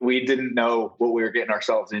we didn't know what we were getting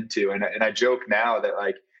ourselves into. And I joke now that,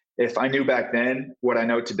 like, if I knew back then what I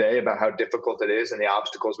know today about how difficult it is and the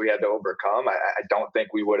obstacles we had to overcome, I don't think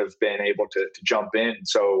we would have been able to jump in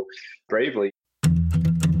so bravely.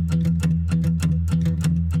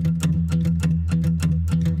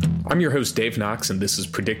 I'm your host, Dave Knox, and this is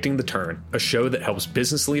Predicting the Turn, a show that helps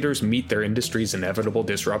business leaders meet their industry's inevitable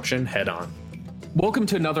disruption head on. Welcome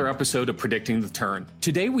to another episode of Predicting the Turn.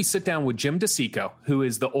 Today, we sit down with Jim DeCicco, who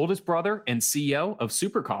is the oldest brother and CEO of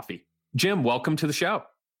Super Coffee. Jim, welcome to the show.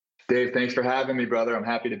 Dave, thanks for having me, brother. I'm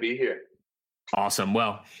happy to be here. Awesome.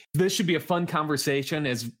 Well, this should be a fun conversation.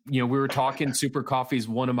 As you know, we were talking, Super Coffee is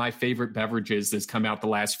one of my favorite beverages that's come out the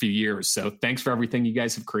last few years. So thanks for everything you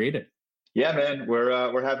guys have created. Yeah, man,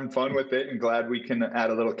 we're having fun with it and glad we can add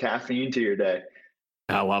a little caffeine to your day.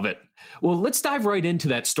 I love it. Well, let's dive right into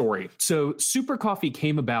that story. So Super Coffee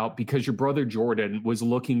came about because your brother Jordan was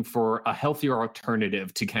looking for a healthier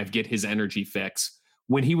alternative to kind of get his energy fix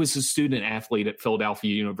when he was a student athlete at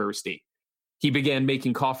Philadelphia University. He began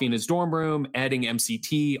making coffee in his dorm room, adding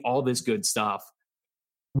MCT, all this good stuff.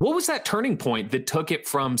 What was that turning point that took it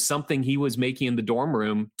from something he was making in the dorm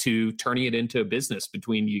room to turning it into a business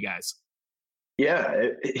between you guys? Yeah,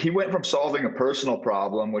 he went from solving a personal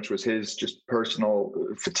problem, which was his just personal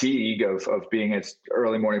fatigue of being at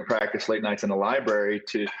early morning practice, late nights in the library,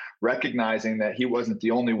 to recognizing that he wasn't the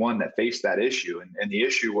only one that faced that issue. And the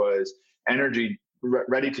issue was energy,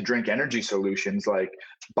 ready to drink energy solutions like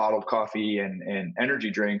bottled coffee and energy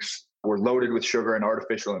drinks were loaded with sugar and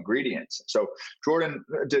artificial ingredients. So Jordan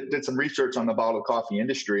did some research on the bottled coffee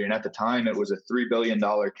industry. And at the time, it was a $3 billion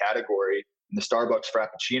category. And the Starbucks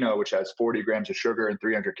Frappuccino, which has 40 grams of sugar and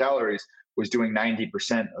 300 calories, was doing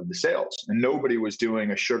 90% of the sales. And nobody was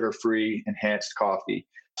doing a sugar-free enhanced coffee.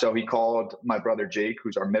 So he called my brother Jake,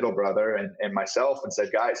 who's our middle brother, and myself, and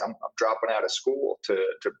said, guys, I'm dropping out of school to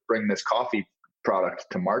bring this coffee product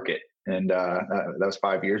to market. And that was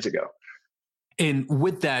 5 years ago. And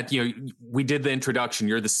with that, you know, we did the introduction.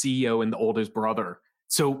 You're the CEO and the oldest brother.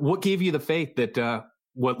 So what gave you the faith that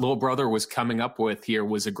what little brother was coming up with here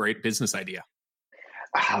was a great business idea?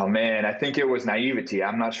 Oh man, I think it was naivety.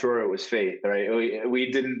 I'm not sure it was faith, right?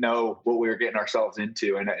 We didn't know what we were getting ourselves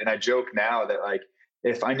into. And I joke now that, like,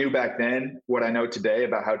 if I knew back then what I know today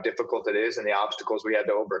about how difficult it is and the obstacles we had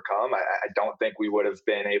to overcome, I don't think we would have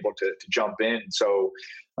been able to jump in so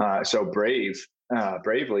bravely.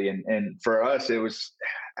 And for us, it was,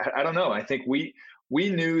 I don't know. I think we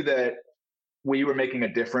knew that we were making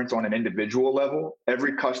a difference on an individual level.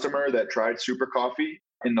 Every customer that tried Super Coffee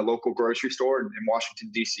in the local grocery store in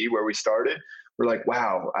Washington, D.C., where we started, we're like,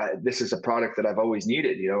 wow, this is a product that I've always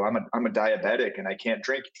needed. You know, I'm a diabetic and I can't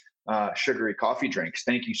drink sugary coffee drinks.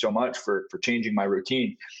 Thank you so much for changing my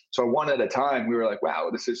routine. So one at a time, we were like,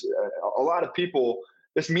 wow, this is a lot of people.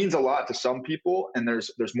 This means a lot to some people, and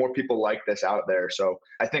there's more people like this out there. So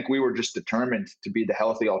I think we were just determined to be the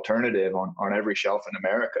healthy alternative on every shelf in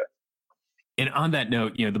America. And on that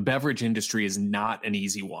note, you know, the beverage industry is not an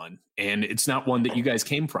easy one, and it's not one that you guys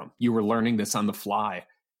came from. You were learning this on the fly.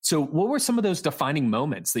 So what were some of those defining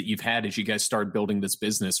moments that you've had as you guys started building this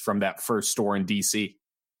business from that first store in DC?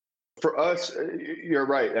 For us, you're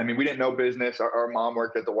right. I mean, we didn't know business. Our mom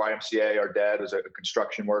worked at the YMCA. Our dad was a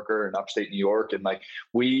construction worker in upstate New York. And like,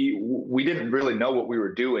 we didn't really know what we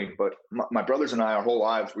were doing, but my brothers and I, our whole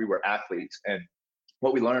lives, we were athletes. And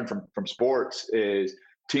what we learned from sports is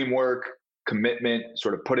teamwork, commitment,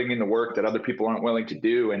 sort of putting in the work that other people aren't willing to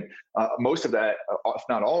do. And most of that, if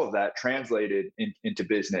not all of that, translated into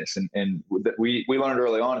business. And we learned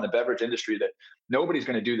early on in the beverage industry that nobody's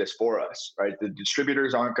going to do this for us, right? The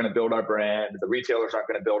distributors aren't going to build our brand. The retailers aren't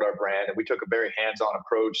going to build our brand. And we took a very hands-on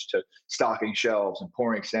approach to stocking shelves and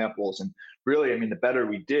pouring samples. And really, I mean, the better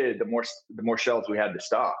we did, the more shelves we had to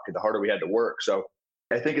stock, the harder we had to work. So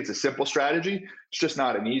I think it's a simple strategy. It's just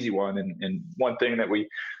not an easy one. And one thing that we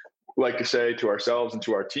like to say to ourselves and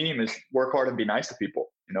to our team is work hard and be nice to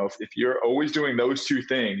people. You know, if you're always doing those two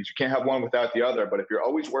things, you can't have one without the other. But if you're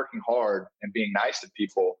always working hard and being nice to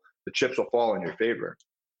people, the chips will fall in your favor.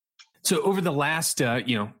 So over the last,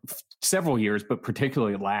 several years, but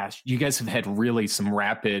particularly last, you guys have had really some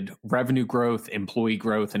rapid revenue growth, employee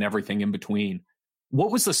growth, and everything in between.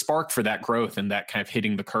 What was the spark for that growth and that kind of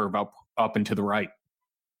hitting the curve up and to the right?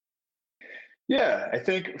 Yeah, I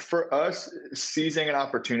think for us, seizing an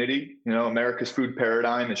opportunity, you know, America's food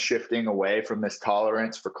paradigm is shifting away from this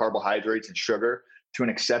tolerance for carbohydrates and sugar to an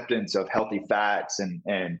acceptance of healthy fats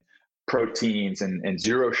and proteins and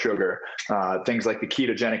zero sugar. Things like the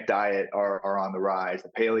ketogenic diet are on the rise, the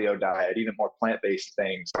paleo diet, even more plant-based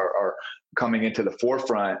things are coming into the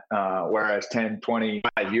forefront, whereas 10,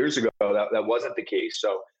 25 years ago, that wasn't the case.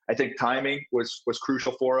 So I think timing was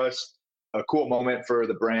crucial for us. A cool moment for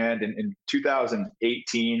the brand in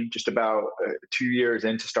 2018, just about 2 years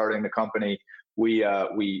into starting the company,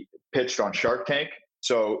 we pitched on Shark Tank.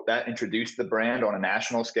 So that introduced the brand on a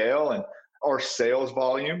national scale, and our sales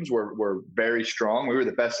volumes were very strong. We were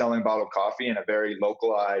the best-selling bottled coffee in a very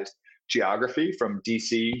localized geography from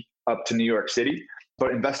DC up to New York City.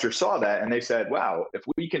 But investors saw that and they said, wow, if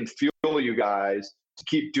we can fuel you guys to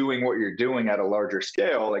keep doing what you're doing at a larger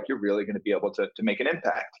scale, like you're really going to be able to make an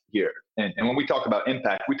impact here. And when we talk about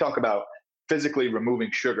impact, we talk about physically removing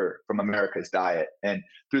sugar from America's diet. And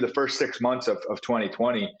through the first 6 months of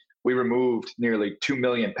 2020, we removed nearly 2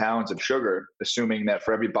 million pounds of sugar, assuming that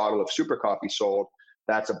for every bottle of super coffee sold,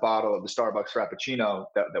 that's a bottle of the Starbucks Frappuccino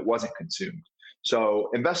that wasn't consumed. So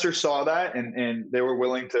investors saw that and they were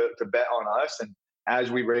willing to bet on us. And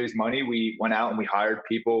as we raised money, we went out and we hired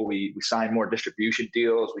people. We signed more distribution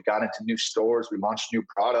deals. We got into new stores. We launched new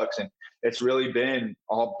products. And it's really been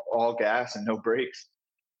all gas and no brakes.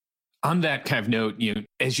 On that kind of note,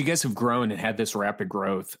 as you guys have grown and had this rapid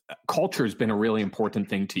growth, culture has been a really important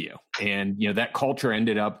thing to you. And, that culture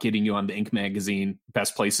ended up getting you on the Inc. magazine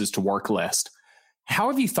Best Places to Work list. How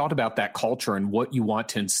have you thought about that culture and what you want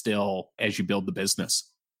to instill as you build the business?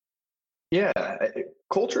 Yeah,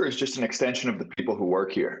 culture is just an extension of the people who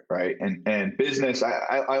work here, right? And business,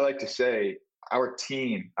 I like to say our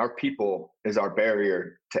team, our people is our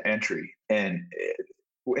barrier to entry. And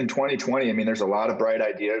in 2020, I mean, there's a lot of bright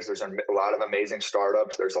ideas. There's a lot of amazing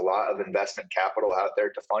startups. There's a lot of investment capital out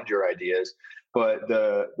there to fund your ideas. But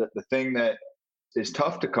the thing that is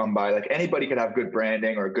tough to come by, like anybody could have good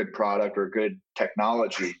branding or a good product or good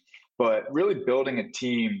technology, but really building a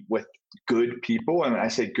team with good people, and I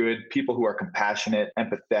say good people who are compassionate,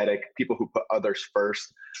 empathetic, people who put others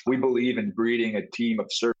first. We believe in breeding a team of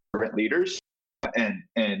servant leaders,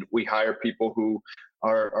 and we hire people who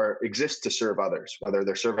exist to serve others, whether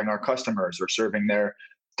they're serving our customers or serving their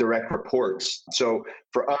direct reports. So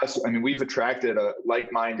for us, I mean, we've attracted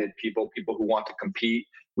like-minded people who want to compete.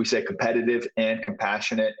 We say competitive and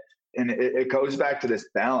compassionate. And it goes back to this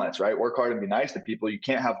balance, right? Work hard and be nice to people. You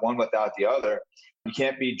can't have one without the other. You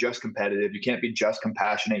can't be just competitive. You can't be just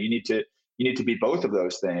compassionate. You need to be both of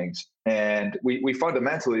those things. And we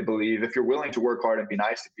fundamentally believe if you're willing to work hard and be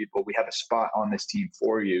nice to people, we have a spot on this team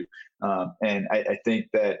for you. And I think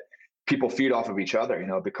that people feed off of each other,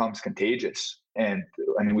 it becomes contagious. And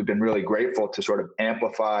I mean, we've been really grateful to sort of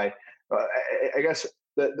amplify. I guess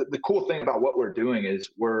the cool thing about what we're doing is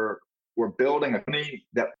we're building a company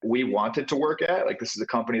that we wanted to work at. Like this is a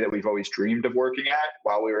company that we've always dreamed of working at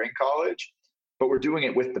while we were in college. But we're doing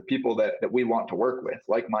it with the people that we want to work with,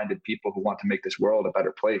 like-minded people who want to make this world a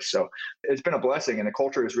better place. So it's been a blessing, and the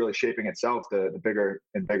culture is really shaping itself the bigger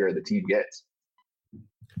and bigger the team gets.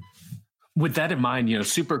 With that in mind,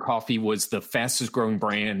 Super Coffee was the fastest growing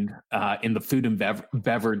brand in the food and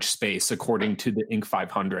beverage space, according to the Inc.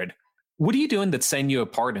 500. What are you doing that's setting you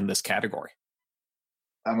apart in this category?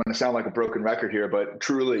 I'm going to sound like a broken record here, but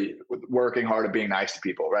truly working hard and being nice to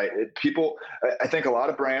people, right? I think a lot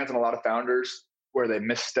of brands and a lot of founders, where they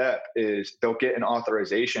misstep is they'll get an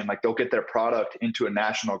authorization, like they'll get their product into a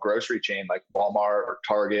national grocery chain like Walmart or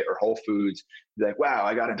Target or Whole Foods. They're like, wow,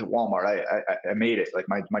 I got into Walmart. I made it. Like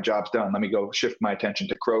my job's done. Let me go shift my attention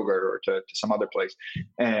to Kroger or to some other place.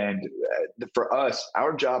 And for us,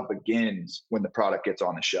 our job begins when the product gets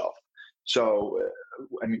on the shelf. So,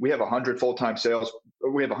 I mean, we have 100 full-time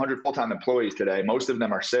employees today. Most of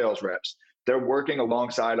them are sales reps. They're working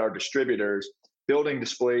alongside our distributors, building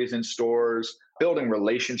displays in stores, building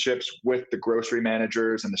relationships with the grocery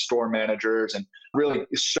managers and the store managers, and really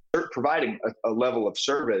providing a level of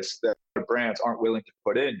service that the brands aren't willing to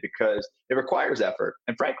put in because it requires effort.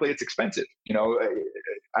 And frankly, it's expensive.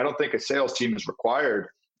 I don't think a sales team is required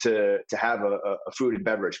to have a food and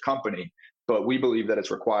beverage company, but we believe that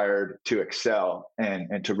it's required to excel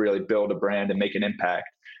and to really build a brand and make an impact.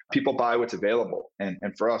 People buy what's available. And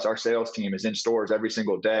for us, our sales team is in stores every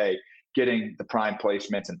single day, getting the prime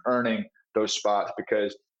placements and earning those spots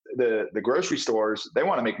because the grocery stores, they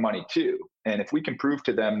want to make money too. And if we can prove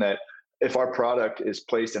to them that if our product is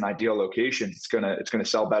placed in ideal locations, it's gonna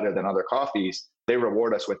sell better than other coffees, they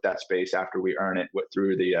reward us with that space after we earn it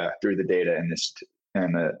through the data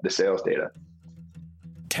and the sales data.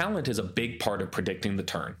 Talent is a big part of predicting the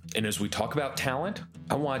turn. And as we talk about talent,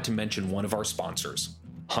 I wanted to mention one of our sponsors,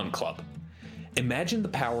 Hunt Club. Imagine the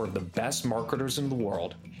power of the best marketers in the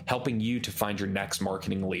world helping you to find your next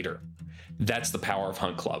marketing leader. That's the power of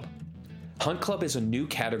Hunt Club. Hunt Club is a new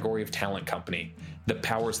category of talent company that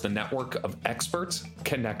powers the network of experts,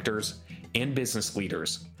 connectors, and business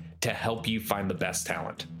leaders to help you find the best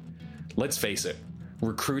talent. Let's face it,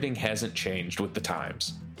 recruiting hasn't changed with the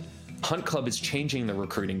times. Hunt Club is changing the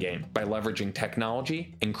recruiting game by leveraging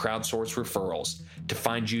technology and crowdsource referrals to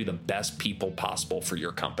find you the best people possible for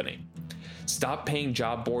your company. Stop paying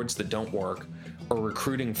job boards that don't work or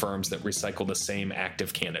recruiting firms that recycle the same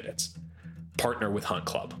active candidates. Partner with Hunt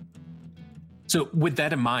Club. So with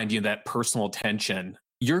that in mind, that personal attention,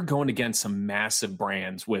 you're going against some massive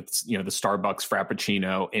brands with, the Starbucks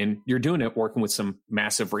Frappuccino, and you're doing it working with some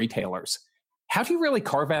massive retailers. How do you really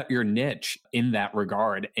carve out your niche in that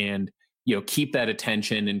regard and, keep that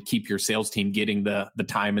attention and keep your sales team getting the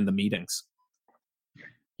time in the meetings?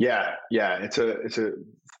 Yeah. It's a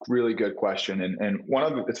really good question. And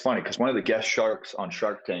it's funny because one of the guest sharks on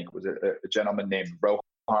Shark Tank was a gentleman named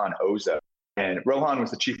Rohan Oza. And Rohan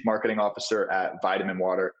was the chief marketing officer at Vitamin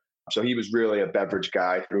Water. So he was really a beverage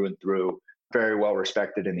guy through and through, very well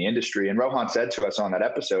respected in the industry. And Rohan said to us on that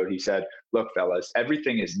episode, he said, look, fellas,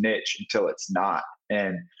 everything is niche until it's not.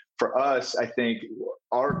 And for us, I think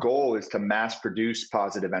our goal is to mass produce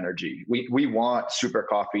positive energy. We want Super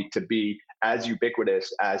Coffee to be as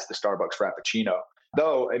ubiquitous as the Starbucks Frappuccino.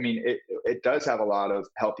 Though, it does have a lot of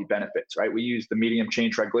healthy benefits, right? We use the medium chain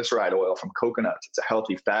triglyceride oil from coconuts. It's a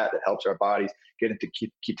healthy fat that helps our bodies get into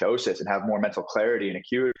ketosis and have more mental clarity and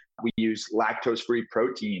acuity. We use lactose-free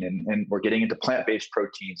protein and we're getting into plant-based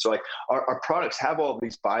protein. So our products have all of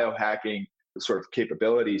these biohacking sort of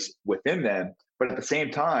capabilities within them, but at the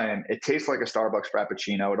same time, it tastes like a Starbucks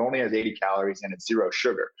Frappuccino. It only has 80 calories and it's zero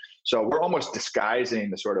sugar. So we're almost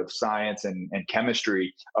disguising the sort of science and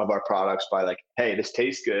chemistry of our products by like, hey, this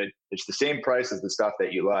tastes good. It's the same price as the stuff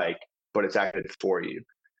that you like, but it's actually for you.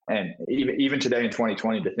 And even today in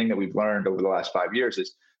 2020, the thing that we've learned over the last 5 years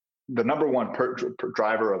is the number one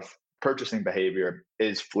driver of purchasing behavior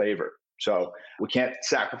is flavor. So we can't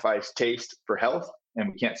sacrifice taste for health,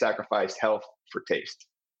 and we can't sacrifice health for taste.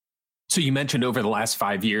 So you mentioned over the last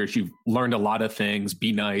 5 years, you've learned a lot of things,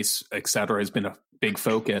 Be Nice, et cetera, has been a big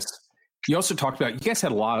focus. You also talked about, you guys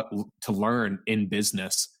had a lot to learn in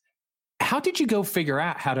business. How did you go figure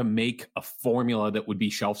out how to make a formula that would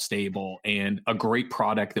be shelf stable and a great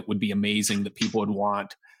product that would be amazing that people would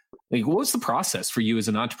want? Like, what was the process for you as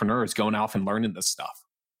an entrepreneur is going off and learning this stuff?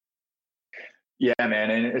 Yeah, man.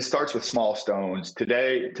 And it starts with small stones.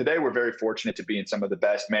 Today, we're very fortunate to be in some of the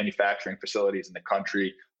best manufacturing facilities in the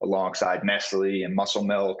country alongside Nestle and Muscle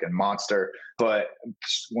Milk and Monster. But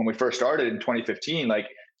when we first started in 2015,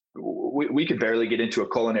 we could barely get into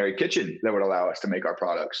a culinary kitchen that would allow us to make our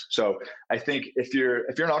products. So I think if you're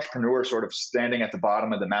an entrepreneur sort of standing at the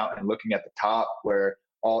bottom of the mountain and looking at the top where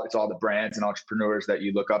it's all the brands and entrepreneurs that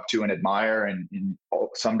you look up to and admire and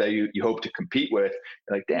someday you hope to compete with,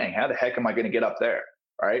 you're like, dang, how the heck am I going to get up there?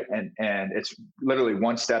 Right. And it's literally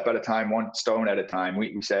one step at a time, one stone at a time.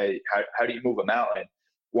 We say, how do you move a mountain?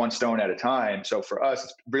 One stone at a time. So for us,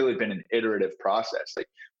 it's really been an iterative process. Like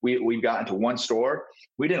we've gotten to one store.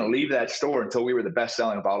 We didn't leave that store until we were the best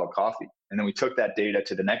selling bottle of coffee. And then we took that data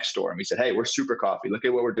to the next store and we said, hey, we're Super Coffee. Look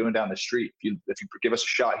at what we're doing down the street. If you give us a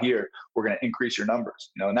shot here, we're going to increase your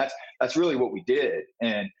numbers. And that's really what we did.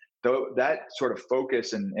 And that sort of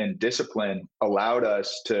focus and discipline allowed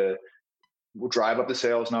us to drive up the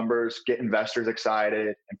sales numbers, get investors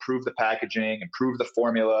excited, improve the packaging, improve the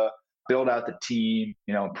formula, build out the team,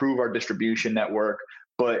 improve our distribution network.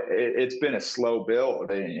 But it's been a slow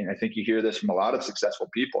build. And I think you hear this from a lot of successful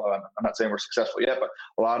people. I'm not saying we're successful yet, but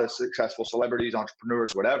a lot of successful celebrities,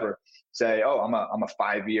 entrepreneurs, whatever, say, oh, I'm a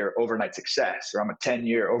 5-year overnight success, or I'm a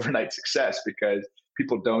 10-year overnight success, because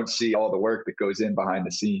people don't see all the work that goes in behind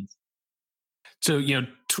the scenes. So,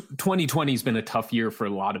 2020 has been a tough year for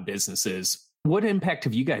a lot of businesses. What impact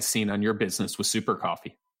have you guys seen on your business with Super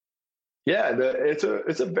Coffee? Yeah, it's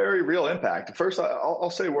a very real impact. First,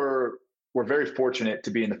 I'll say we're very fortunate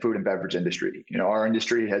to be in the food and beverage industry. Our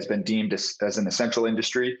industry has been deemed as an essential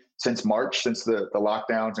industry since March, since the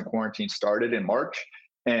lockdowns and quarantine started in March.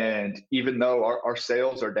 And even though our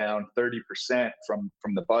sales are down 30% from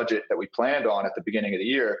the budget that we planned on at the beginning of the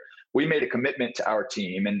year, we made a commitment to our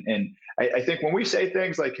team. And I think when we say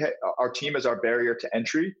things like, hey, our team is our barrier to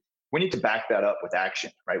entry, we need to back that up with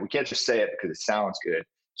action, right? We can't just say it because it sounds good.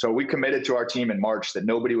 So we committed to our team in March that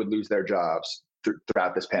nobody would lose their jobs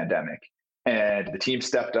throughout this pandemic. And the team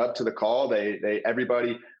stepped up to the call.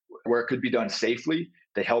 Everybody, where it could be done safely,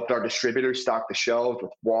 they helped our distributors stock the shelves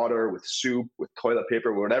with water, with soup, with toilet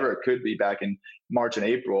paper, whatever it could be back in March and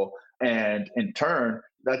April. And in turn,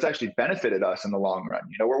 that's actually benefited us in the long run.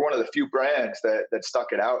 We're one of the few brands that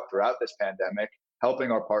stuck it out throughout this pandemic.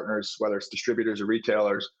 helping our partners, whether it's distributors or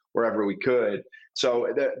retailers, wherever we could. So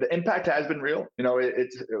the impact has been real.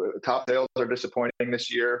 It's top sales are disappointing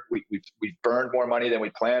this year. We've burned more money than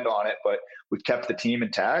we planned on it, but we've kept the team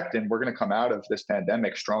intact, and we're going to come out of this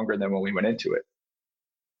pandemic stronger than when we went into it.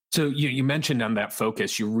 So you mentioned on that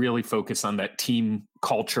focus, you really focus on that team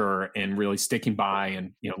culture and really sticking by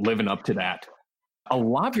and living up to that. A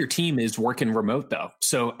lot of your team is working remote though.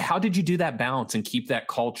 So how did you do that balance and keep that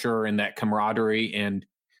culture and that camaraderie and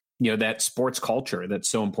that sports culture that's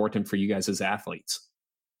so important for you guys as athletes?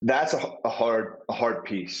 That's a hard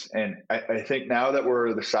piece. And I think now that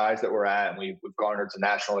we're the size that we're at, and we've garnered some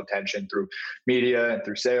national attention through media and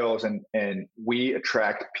through sales, and we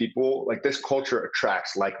attract people, like this culture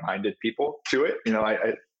attracts like-minded people to it.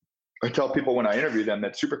 I tell people when I interview them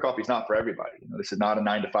that Super Coffee is not for everybody. This is not a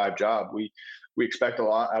 9-to-5 job. We expect a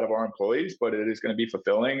lot out of our employees, but it is going to be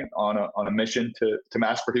fulfilling on a mission to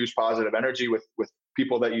mass produce positive energy with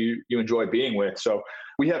people that you enjoy being with. So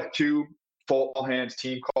we have 2 full hands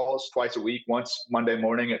team calls twice a week, once Monday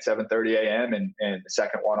morning at 7:30 a.m. and the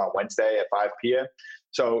second one on Wednesday at 5 p.m.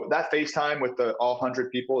 So that FaceTime with all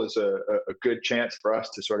 100 people is a good chance for us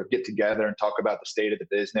to sort of get together and talk about the state of the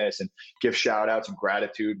business and give shout outs and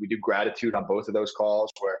gratitude. We do gratitude on both of those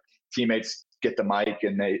calls where teammates get the mic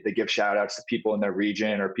and they give shout outs to people in their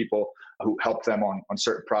region or people who help them on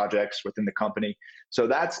certain projects within the company. So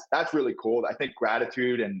that's really cool. I think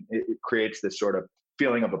gratitude, and it creates this sort of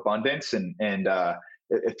feeling of abundance, and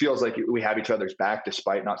it feels like we have each other's back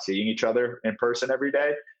despite not seeing each other in person every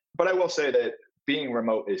day. But I will say that being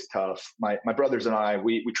remote is tough. My brothers and I,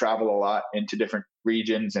 we travel a lot into different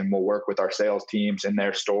regions, and we'll work with our sales teams in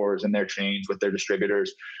their stores and their chains with their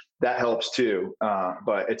distributors. That helps too.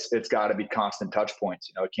 But it's got to be constant touch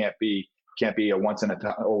points. It can't be a once in a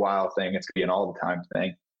while thing. It's gonna be an all the time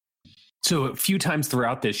thing. So a few times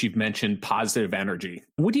throughout this, you've mentioned positive energy.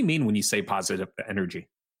 What do you mean when you say positive energy?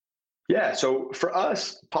 Yeah. So for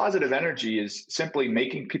us, positive energy is simply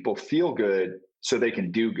making people feel good so they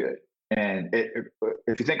can do good. And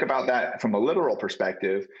if you think about that from a literal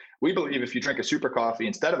perspective, we believe if you drink a Super Coffee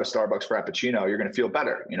instead of a Starbucks Frappuccino, you're going to feel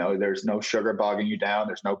better. There's no sugar bogging you down.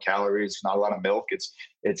 There's no calories, not a lot of milk.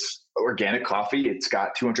 It's organic coffee. It's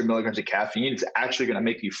got 200 milligrams of caffeine. It's actually going to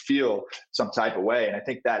make you feel some type of way. And I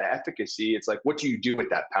think that efficacy, it's like, what do you do with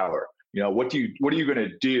that power? What are you going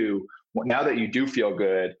to do now that you do feel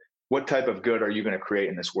good? What type of good are you going to create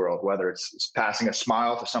in this world? Whether it's passing a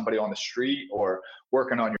smile to somebody on the street or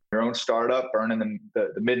working on your own startup, burning the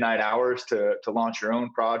midnight hours to launch your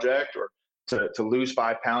own project, or to lose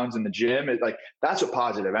 5 pounds in the gym. That's what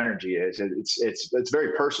positive energy is. It's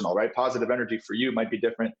very personal, right? Positive energy for you might be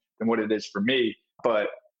different than what it is for me. But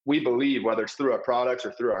we believe, whether it's through our products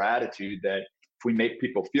or through our attitude, that if we make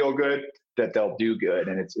people feel good, that they'll do good.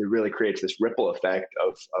 And it really creates this ripple effect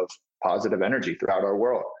of positive energy throughout our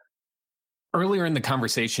world. Earlier in the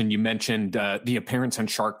conversation, you mentioned the appearance on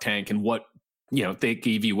Shark Tank and what they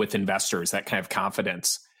gave you with investors, that kind of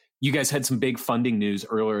confidence. You guys had some big funding news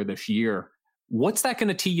earlier this year. What's that going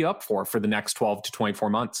to tee you up for the next 12 to 24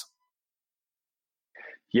 months?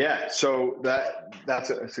 Yeah, so that's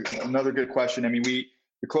another good question. I mean, we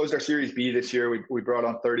closed our Series B this year. We brought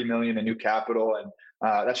on $30 million in new capital, and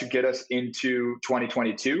that should get us into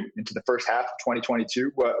 2022, into the first half of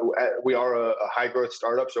 2022. We are a high growth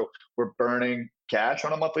startup, so we're burning cash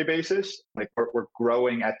on a monthly basis. Like we're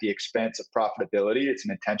growing at the expense of profitability. It's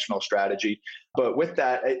an intentional strategy. But with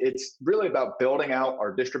that, it's really about building out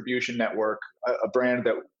our distribution network, a brand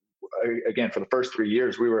that, again, for the first 3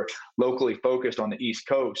 years, we were locally focused on the East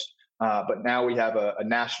Coast. But now we have a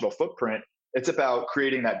national footprint. It's about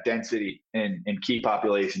creating that density in key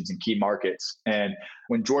populations and key markets. And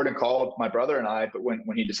when Jordan called my brother and I, but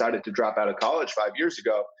when he decided to drop out of college 5 years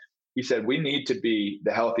ago, he said, we need to be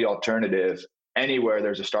the healthy alternative anywhere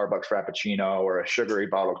there's a Starbucks Frappuccino or a sugary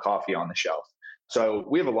bottled coffee on the shelf. So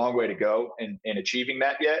we have a long way to go in achieving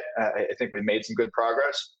that yet. I think we made some good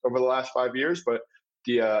progress over the last 5 years, but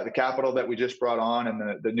the capital that we just brought on and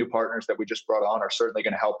the new partners that we just brought on are certainly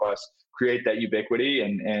going to help us create that ubiquity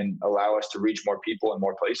and allow us to reach more people in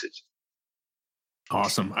more places.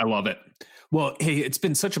 Awesome. I love it. Well, hey, it's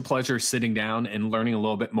been such a pleasure sitting down and learning a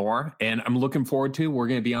little bit more. And I'm looking forward to, we're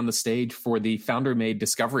going to be on the stage for the Founder Made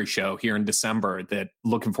Discovery Show here in December.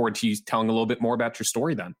 Looking forward to you telling a little bit more about your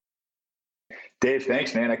story then. Dave,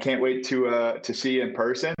 thanks, man. I can't wait to see you in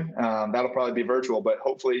person. That'll probably be virtual, but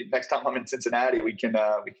hopefully next time I'm in Cincinnati, we can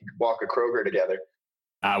walk a Kroger together.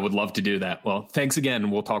 I would love to do that. Well, thanks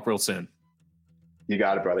again. We'll talk real soon. You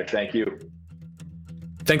got it, brother. Thank you.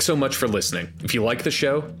 Thanks so much for listening. If you like the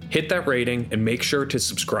show, hit that rating and make sure to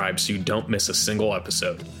subscribe so you don't miss a single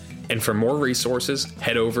episode. And for more resources,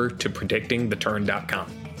 head over to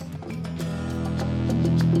predictingtheturn.com.